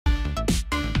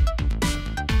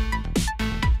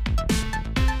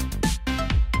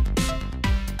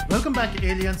Welcome back,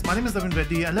 aliens. My name is Naveen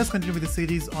Reddy, and let's continue with the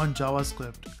series on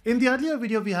JavaScript. In the earlier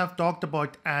video, we have talked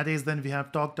about arrays, then we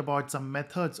have talked about some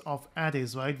methods of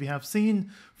arrays, right? We have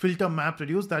seen filter, map,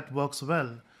 reduce, that works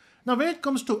well. Now, when it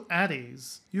comes to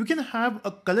arrays, you can have a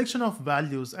collection of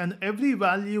values, and every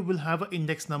value will have an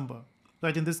index number,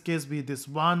 right? In this case, this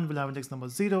 1 will have index number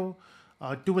 0,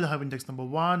 2 will have index number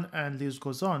 1, and list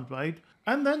goes on, right?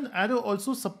 And then arrow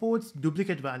also supports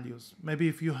duplicate values. Maybe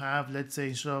if you have, let's say,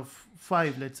 instead of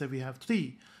 5, let's say we have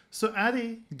 3. So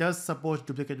array does support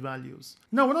duplicate values.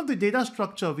 Now, one of the data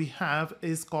structure we have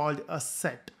is called a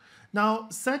set. Now,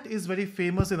 set is very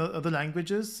famous in other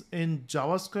languages. In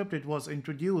JavaScript, it was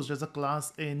introduced as a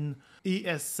class in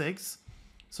ES6.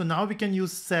 So now we can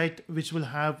use set, which will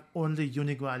have only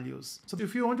unique values. So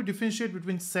if you want to differentiate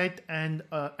between set and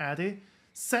array,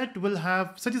 set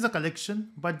is a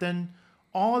collection, but then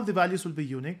all the values will be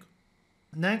unique.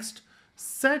 Next,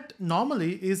 set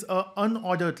normally is an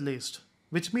unordered list,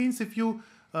 which means if you,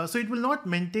 so it will not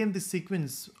maintain the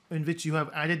sequence in which you have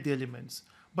added the elements.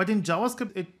 But in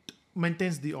JavaScript, it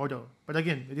maintains the order. But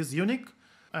again, it is unique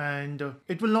and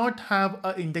it will not have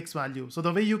an index value. So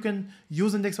the way you can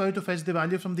use index value to fetch the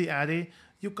value from the array,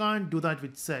 you can't do that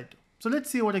with set. So let's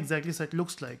see what exactly set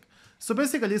looks like. So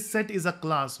basically, set is a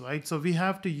class, right? So we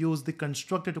have to use the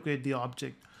constructor to create the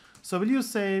object. So will you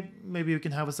say, maybe you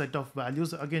can have a set of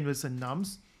values. Again, we'll say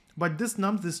nums, but this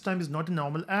nums this time is not a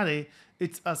normal array,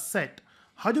 it's a set.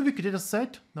 How do we create a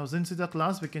set? Now, since it's a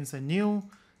class, we can say new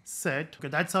set. Okay,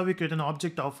 that's how we create an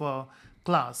object of a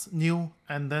class, new,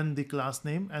 and then the class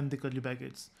name and the curly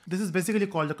brackets. This is basically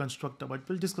called a constructor, but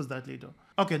we'll discuss that later.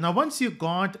 Okay, now once you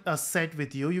got a set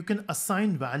with you, you can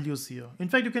assign values here. In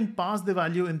fact, you can pass the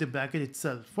value in the bracket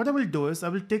itself. What I will do is I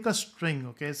will take a string,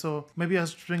 okay? So maybe a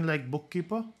string like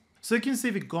bookkeeper. So you can see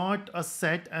we got a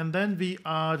set and then we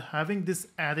are having this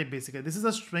array basically. This is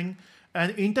a string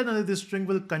and internally this string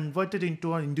will convert it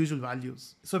into our individual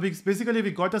values. So basically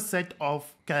we got a set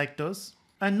of characters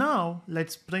and now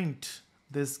let's print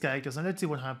these characters and let's see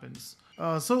what happens.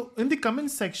 So in the comment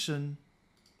section,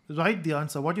 write the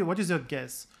answer. What is your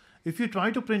guess? If you try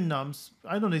to print nums,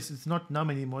 I don't know, it's not num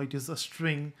anymore, it is a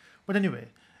string. But anyway,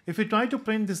 if you try to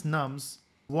print this nums,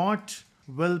 what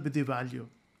will be the value?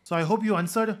 So I hope you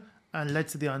answered and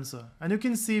let's see the answer. And you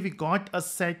can see we got a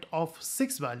set of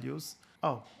 6 values.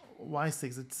 Oh, why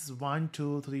 6? It's 1,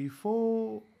 2, 3,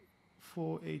 4,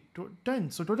 8,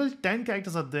 10. So total 10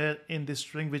 characters are there in this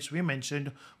string which we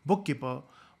mentioned, bookkeeper,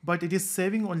 but it is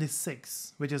saving only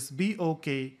 6, which is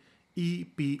BOKEPR.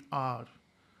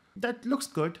 That looks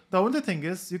good. The only thing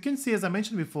is, you can see, as I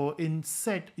mentioned before, in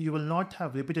set, you will not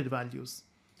have repeated values.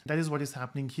 That is what is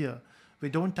happening here. We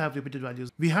don't have repeated values.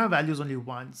 We have values only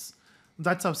once.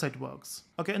 That's how set works.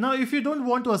 Okay, now if you don't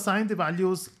want to assign the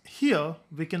values here,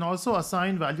 we can also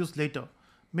assign values later.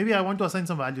 Maybe I want to assign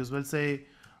some values. We'll say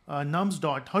nums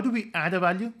dot. How do we add a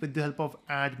value? With the help of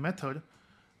add method.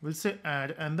 We'll say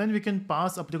add, and then we can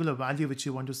pass a particular value which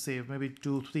you want to save. Maybe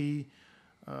 2, 3,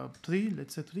 3,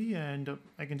 let's say 3, and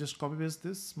I can just copy paste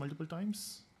this multiple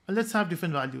times. And let's have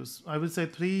different values. I will say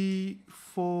 3,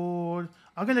 4.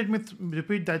 Okay, let me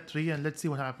repeat that 3 and let's see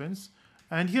what happens.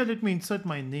 And here let me insert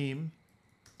my name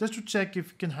just to check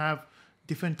if you can have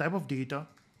different type of data.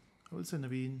 I will say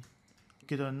Naveen,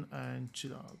 Kiran, and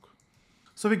Chirag.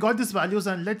 So we got these values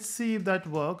and let's see if that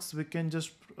works. We can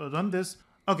just run this.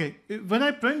 Okay, when I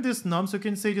print this nums, you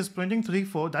can say it is printing 3,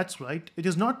 4. That's right. It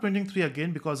is not printing 3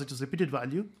 again because it is repeated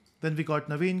value. Then we got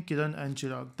Naveen, Kiran, and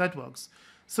Chirag. That works.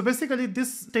 So basically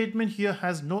this statement here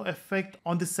has no effect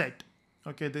on the set.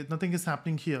 Okay, nothing is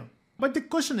happening here. But the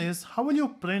question is, how will you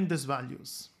print these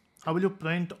values? How will you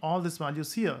print all these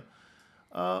values here?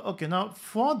 Okay, now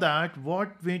for that,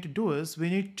 what we need to do is we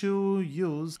need to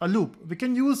use a loop. We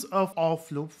can use a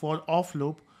off loop for off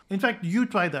loop. In fact, you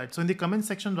try that. So in the comment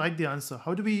section, write the answer.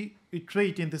 How do we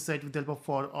iterate in the set with the help of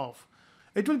for off?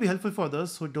 It will be helpful for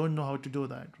those who don't know how to do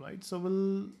that, right? So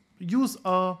we'll use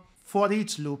a for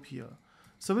each loop here.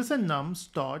 So we'll say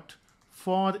nums dot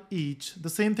for each, the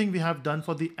same thing we have done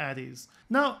for the arrays.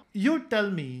 Now you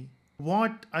tell me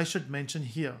what I should mention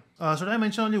here. Should I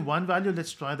mention only one value?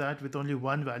 Let's try that with only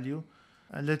one value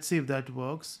and let's see if that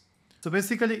works. So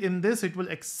basically in this, it will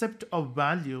accept a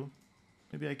value.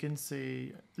 Maybe I can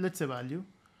say, let's say value,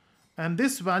 and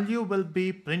this value will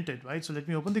be printed, right? So let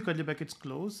me open the curly brackets,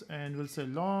 close, and we'll say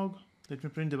log, let me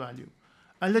print the value.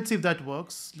 And let's see if that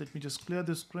works. Let me just clear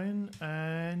the screen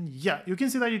and yeah, you can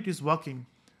see that it is working.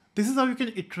 This is how you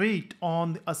can iterate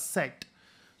on a set.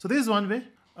 So this is one way.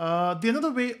 The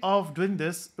another way of doing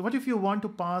this, what if you want to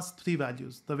pass 3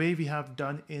 values, the way we have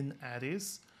done in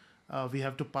arrays? we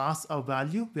have to pass a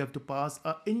value, we have to pass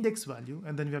an index value,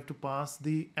 and then we have to pass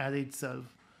the array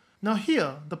itself. Now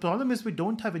here, the problem is we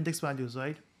don't have index values,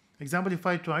 right? Example, if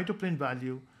I try to print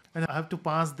value and I have to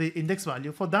pass the index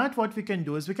value, for that what we can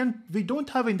do is we don't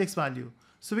have index value.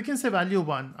 So we can say value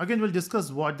 1. Again, we'll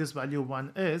discuss what this value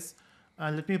 1 is.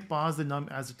 And let me pass the num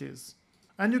as it is.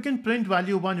 And you can print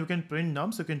value 1, you can print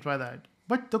num, so you can try that.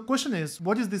 But the question is,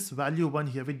 what is this value 1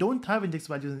 here? We don't have index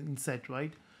values in set,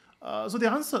 right? So the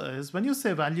answer is, when you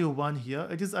say value 1 here,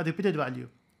 it is a repeated value.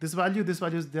 This value, these are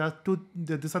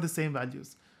the same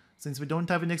values. Since we don't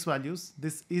have index values,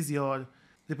 this is your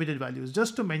repeated values,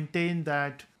 just to maintain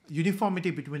that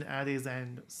uniformity between arrays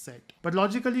and set. But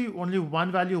logically, only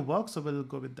one value works, so we'll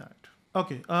go with that.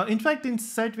 Okay, in fact, in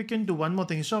set, we can do one more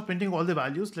thing. Instead of printing all the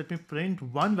values, let me print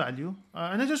one value.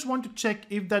 And I just want to check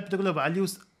if that particular value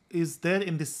is there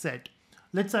in this set.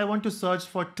 Let's say I want to search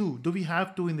for 2. Do we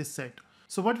have 2 in this set?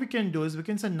 So what we can do is we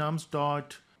can say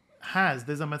nums.has.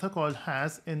 There's a method called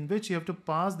has in which you have to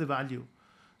pass the value.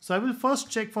 So I will first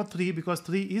check for 3 because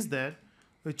 3 is there.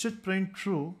 It should print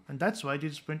true, and that's right,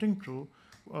 it's printing true.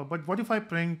 But what if I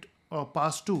print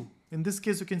pass 2? In this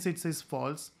case, you can say it says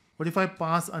false. But if I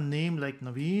pass a name like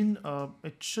Naveen,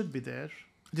 it should be there.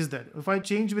 It is there. If I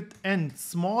change with n,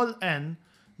 small n,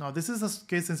 now this is a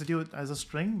case sensitive as a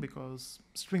string because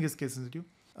string is case sensitive.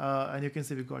 And you can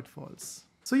say we got false.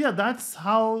 So yeah, that's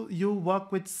how you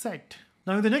work with set.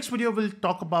 Now in the next video, we'll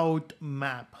talk about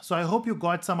map. So I hope you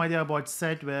got some idea about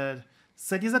set, where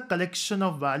set is a collection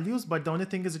of values, but the only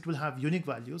thing is it will have unique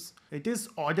values. It is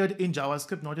ordered in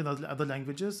JavaScript, not in other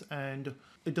languages, and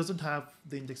it doesn't have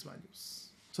the index values.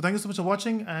 So thank you so much for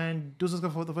watching, and do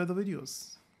subscribe for the further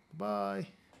videos. Bye.